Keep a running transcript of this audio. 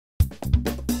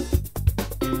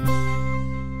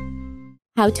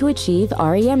How to achieve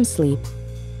REM sleep.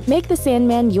 Make the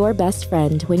Sandman your best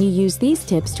friend when you use these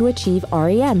tips to achieve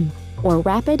REM, or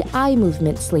rapid eye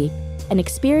movement sleep, and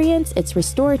experience its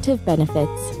restorative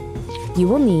benefits. You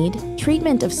will need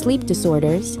treatment of sleep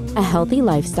disorders, a healthy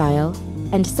lifestyle,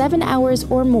 and 7 hours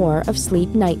or more of sleep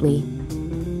nightly.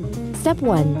 Step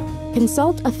 1.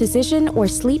 Consult a physician or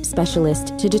sleep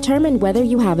specialist to determine whether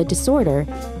you have a disorder,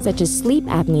 such as sleep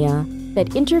apnea,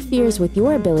 that interferes with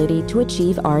your ability to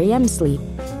achieve REM sleep.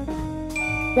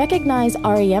 Recognize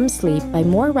REM sleep by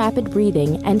more rapid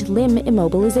breathing and limb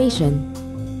immobilization.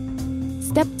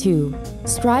 Step 2.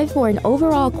 Strive for an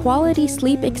overall quality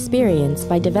sleep experience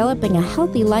by developing a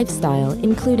healthy lifestyle,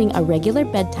 including a regular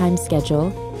bedtime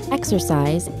schedule,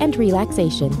 exercise, and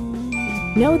relaxation.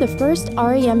 Know the first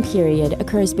REM period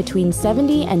occurs between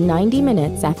 70 and 90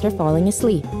 minutes after falling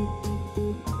asleep.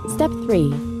 Step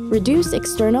 3. Reduce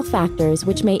external factors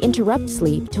which may interrupt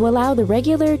sleep to allow the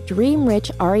regular, dream-rich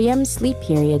REM sleep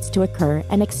periods to occur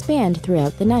and expand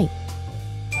throughout the night.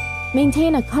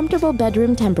 Maintain a comfortable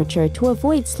bedroom temperature to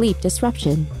avoid sleep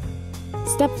disruption.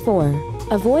 Step 4.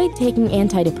 Avoid taking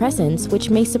antidepressants which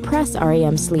may suppress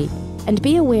REM sleep, and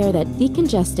be aware that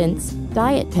decongestants,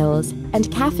 diet pills, and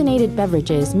caffeinated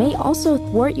beverages may also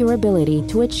thwart your ability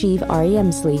to achieve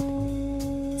REM sleep.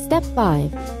 Step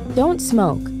 5. Don't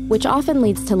smoke, which often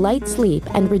leads to light sleep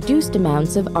and reduced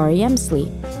amounts of REM sleep.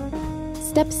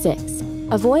 Step 6.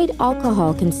 Avoid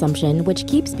alcohol consumption, which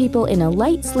keeps people in a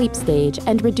light sleep stage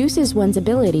and reduces one's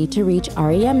ability to reach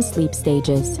REM sleep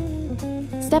stages.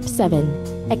 Step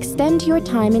 7. Extend your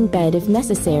time in bed if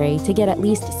necessary to get at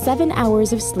least 7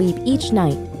 hours of sleep each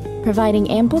night, providing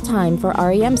ample time for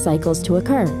REM cycles to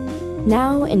occur.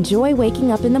 Now enjoy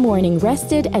waking up in the morning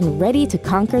rested and ready to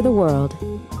conquer the world.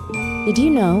 Did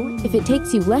you know, if it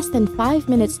takes you less than 5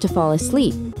 minutes to fall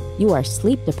asleep, you are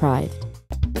sleep deprived?